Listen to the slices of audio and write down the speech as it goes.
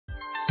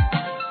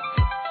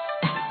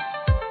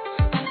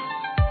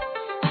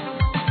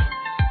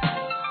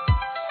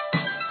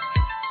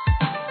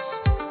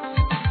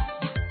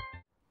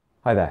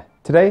Hi there.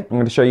 Today I'm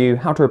going to show you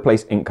how to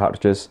replace ink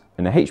cartridges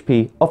in a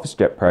HP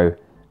Officejet Pro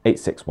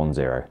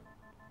 8610.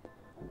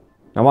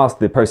 Now whilst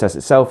the process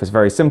itself is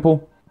very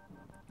simple,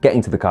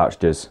 getting to the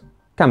cartridges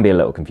can be a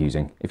little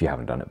confusing if you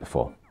haven't done it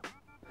before.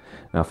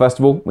 Now first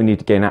of all, we need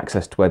to gain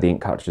access to where the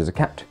ink cartridges are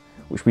kept,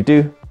 which we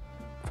do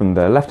from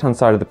the left hand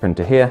side of the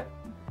printer here.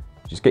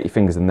 Just get your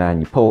fingers in there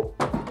and you pull,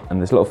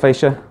 and this little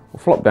fascia will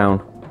flop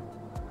down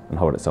and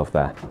hold itself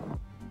there.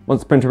 Once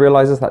the printer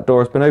realizes that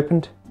door has been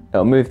opened,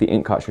 it'll move the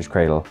ink cartridge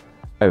cradle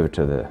over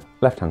to the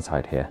left hand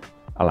side here,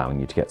 allowing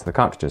you to get to the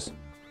cartridges.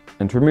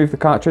 And to remove the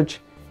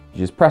cartridge, you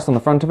just press on the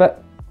front of it,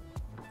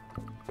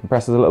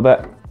 compresses a little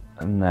bit,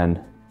 and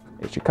then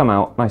it should come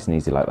out nice and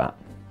easy like that.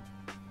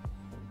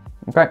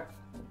 Okay.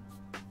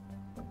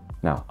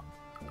 Now,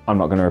 I'm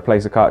not going to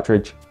replace a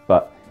cartridge,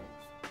 but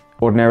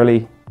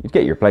ordinarily you'd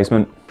get your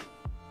replacement,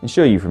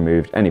 ensure you've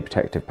removed any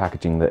protective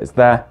packaging that is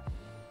there,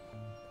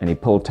 any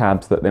pull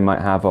tabs that they might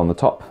have on the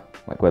top,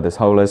 like where this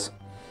hole is.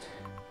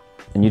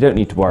 And you don't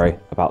need to worry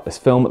about this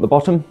film at the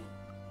bottom.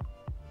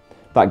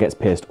 That gets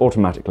pierced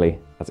automatically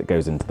as it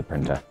goes into the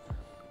printer.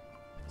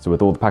 So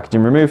with all the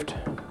packaging removed,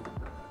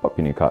 pop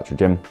your new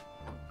cartridge in.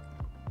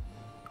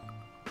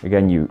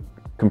 Again, you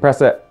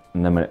compress it,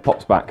 and then when it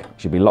pops back, it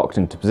should be locked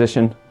into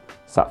position,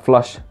 sat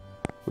flush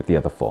with the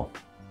other four.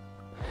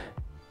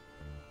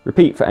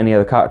 Repeat for any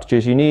other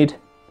cartridges you need,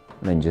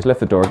 and then you just lift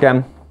the door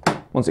again.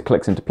 Once it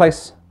clicks into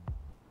place,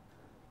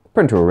 the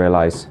printer will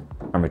realize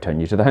and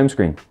return you to the home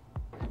screen.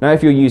 Now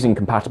if you're using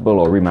compatible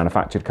or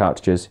remanufactured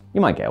cartridges,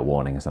 you might get a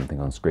warning or something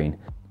on screen,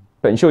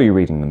 but ensure you're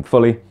reading them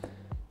fully,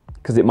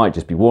 because it might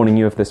just be warning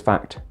you of this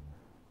fact,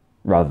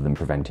 rather than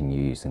preventing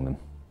you using them.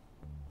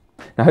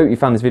 Now I hope you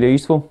found this video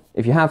useful.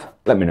 If you have,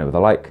 let me know with a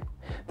like.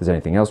 If there's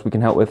anything else we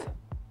can help with,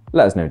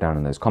 let us know down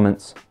in those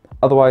comments.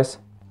 Otherwise,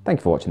 thank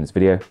you for watching this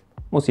video.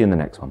 We'll see you in the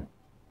next one.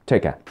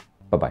 Take care.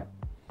 Bye bye.